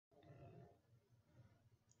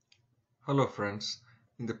Hello friends,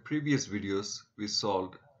 in the previous videos we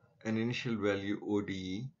solved an initial value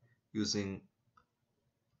ODE using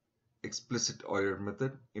explicit Euler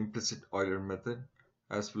method, implicit Euler method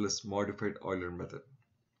as well as modified Euler method.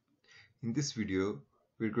 In this video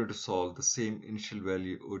we are going to solve the same initial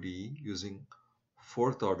value ODE using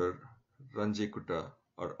fourth order Runge-Kutta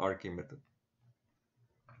or RK method.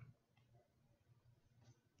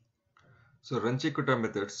 So Runge-Kutta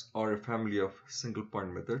methods are a family of single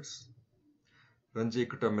point methods.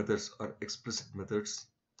 Runge-Kutta methods are explicit methods.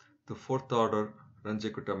 The fourth order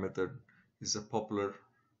Runge-Kutta method is a popular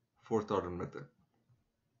fourth order method.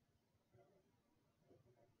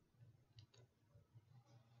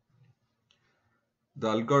 The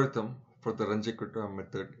algorithm for the Runge-Kutta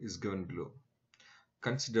method is given below.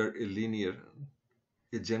 Consider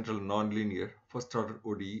a general nonlinear first order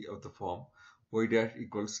ODE of the form y dash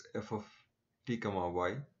equals f of t comma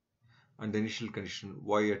y and the initial condition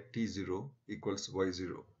y at t0 equals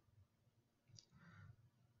y0.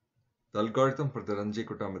 The algorithm for the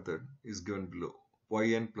Runge-Kutta method is given below.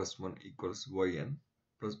 Yn plus 1 equals yn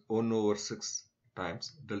plus 1 over 6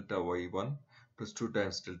 times delta y1 plus 2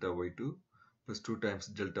 times delta y2 plus 2 times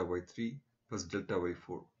delta y3 plus delta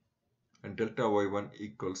y4, and delta y1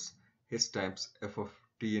 equals h times f of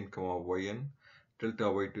tn comma yn, delta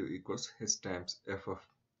y2 equals h times f of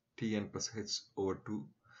tn plus h over 2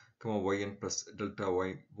 comma yn plus delta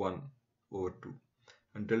y1 over 2,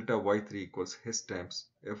 and delta y3 equals h times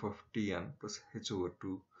f of tn plus h over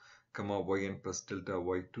 2 comma yn plus delta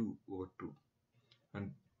y2 over 2,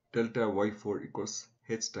 and delta y4 equals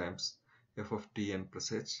h times f of tn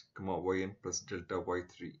plus h comma yn plus delta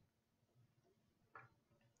y3.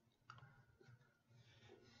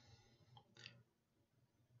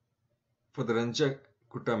 For the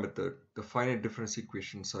Runge-Kutta method, the finite difference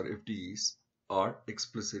equations or FDEs are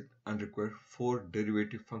explicit and require 4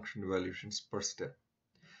 derivative function evaluations per step.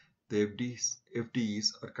 The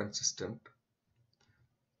FDEs are consistent,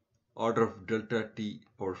 order of delta t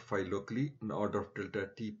power 5 locally and order of delta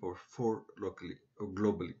t power 4 locally or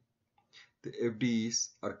globally. The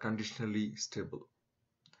FDEs are conditionally stable.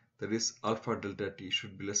 That is, alpha delta t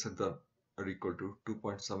should be lesser than or equal to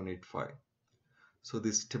 2.785. So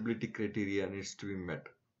this stability criteria needs to be met.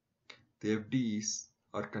 The FDEs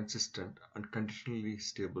are consistent and conditionally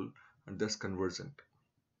stable and thus convergent.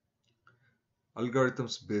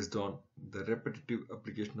 Algorithms based on the repetitive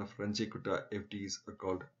application of Runge-Kutta FDEs are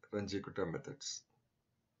called Runge-Kutta methods.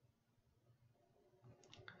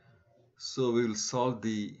 So we will solve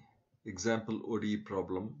the example ODE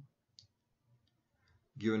problem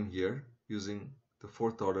given here using the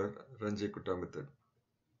fourth order Runge-Kutta method.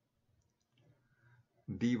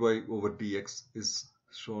 dy over dx is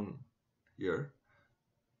shown here,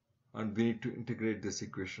 and we need to integrate this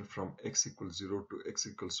equation from x equals 0 to x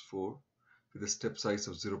equals 4 with a step size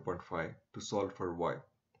of 0.5 to solve for y.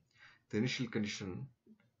 The initial condition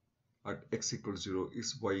at x equals 0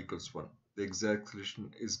 is y equals 1. The exact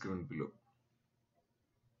solution is given below.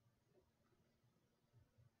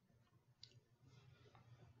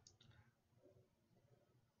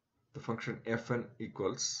 The function fn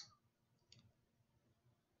equals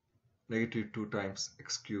negative 2 times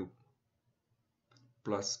x cubed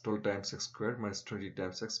plus 12 times x squared minus 20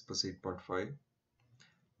 times x plus 8.5.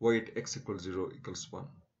 Y at x equals 0 equals 1.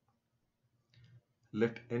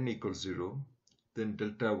 Let n equals 0, then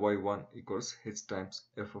delta y1 equals h times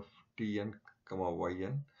f of tn comma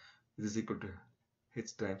yn, which is equal to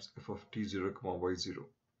h times f of t0 comma y0,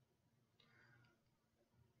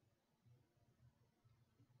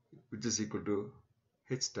 which is equal to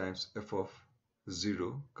h times f of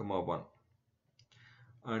 0 comma 1,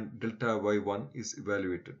 and delta y1 is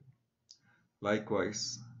evaluated.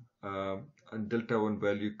 Likewise, and delta 1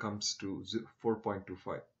 value comes to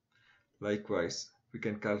 4.25. Likewise, we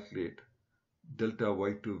can calculate delta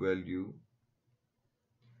y2 value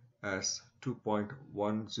as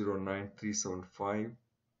 2.109375,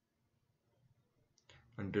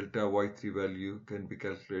 and delta y3 value can be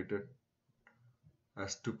calculated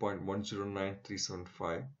as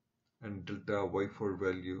 2.109375, and delta y4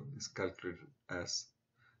 value is calculated as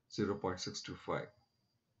 0.625.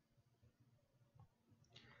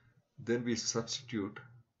 Then we substitute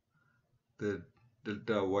the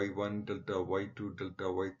delta y1, delta y2, delta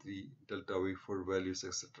y3, delta y4 values,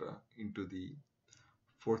 etc. into the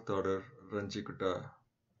fourth order Runge-Kutta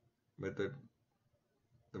method,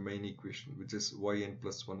 the main equation, which is yn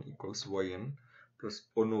plus 1 equals yn plus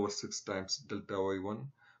 1 over 6 times delta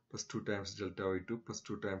y1 plus 2 times delta y2 plus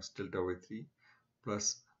 2 times delta y3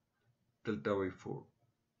 plus delta y4.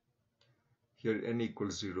 Here n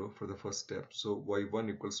equals 0 for the first step. So y1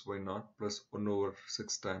 equals y0 plus 1 over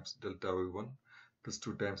 6 times delta y1 plus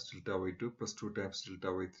 2 times delta y2 plus 2 times delta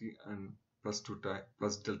y3 and plus 2 times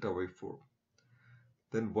plus delta y4.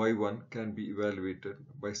 Then y1 can be evaluated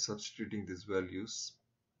by substituting these values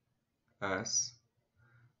as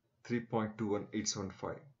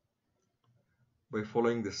 3.21875. By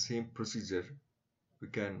following the same procedure, we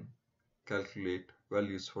can calculate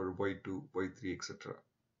values for y2, y3, etc.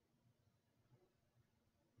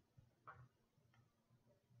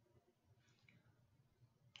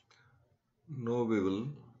 Now we will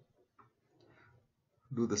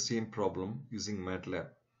do the same problem using MATLAB.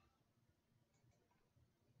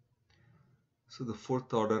 So the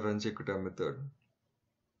fourth order Runge-Kutta method,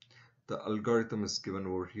 the algorithm is given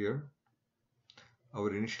over here.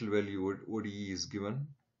 Our initial value ODE is given.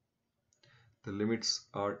 The limits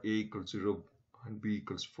are a equals 0 and b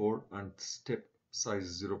equals 4 and step size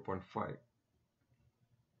is 0.5.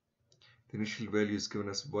 The initial value is given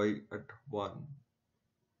as y at 1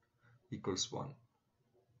 equals 1.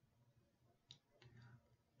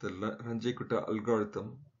 The Runge-Kutta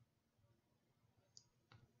algorithm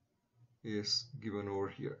is given over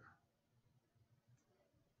here.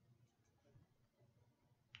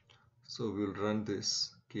 So we will run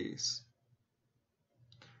this case.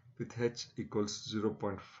 With h equals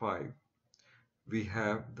 0.5, we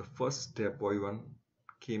have the first step y1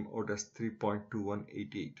 came out as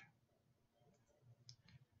 3.2188.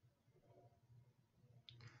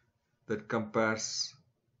 That compares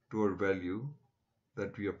to our value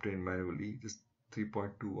that we obtained manually, just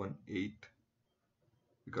 3.218.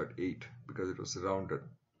 We got 8 because it was rounded.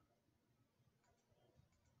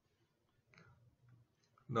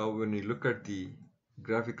 Now when you look at the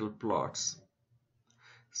graphical plots,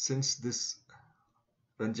 since this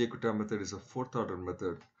Runge-Kutta method is a fourth order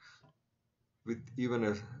method with even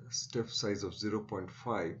a step size of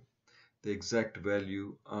 0.5, the exact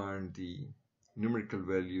value and the numerical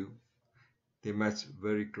value, they match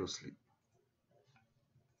very closely.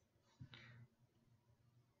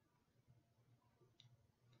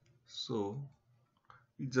 So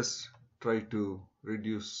we just try to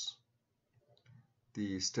reduce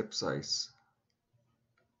the step size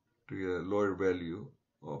to a lower value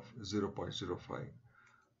of 0.05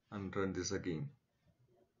 and run this again.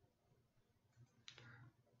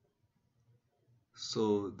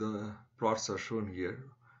 So the plots are shown here,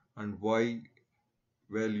 and y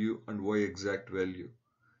value and y exact value,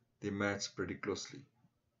 they match pretty closely.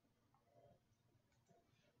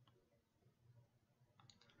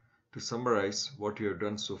 To summarize what we have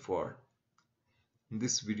done so far, in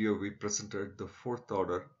this video we presented the fourth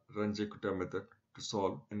order Runge-Kutta method to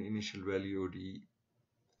solve an initial value ODE.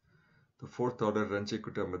 The fourth order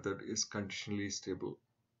Runge-Kutta method is conditionally stable.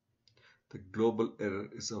 The global error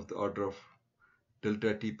is of the order of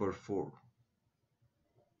delta t per 4,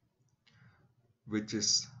 which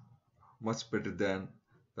is much better than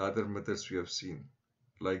the other methods we have seen,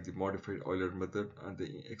 like the modified Euler method and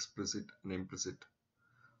the explicit and implicit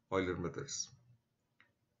Euler methods.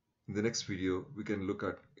 In the next video, we can look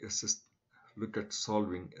at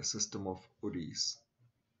solving a system of ODEs.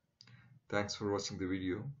 Thanks for watching the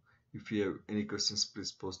video. If you have any questions,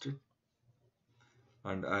 please post it,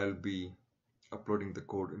 and I'll be uploading the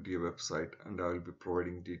code into your website, and I will be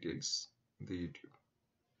providing details in the YouTube.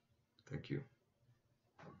 Thank you.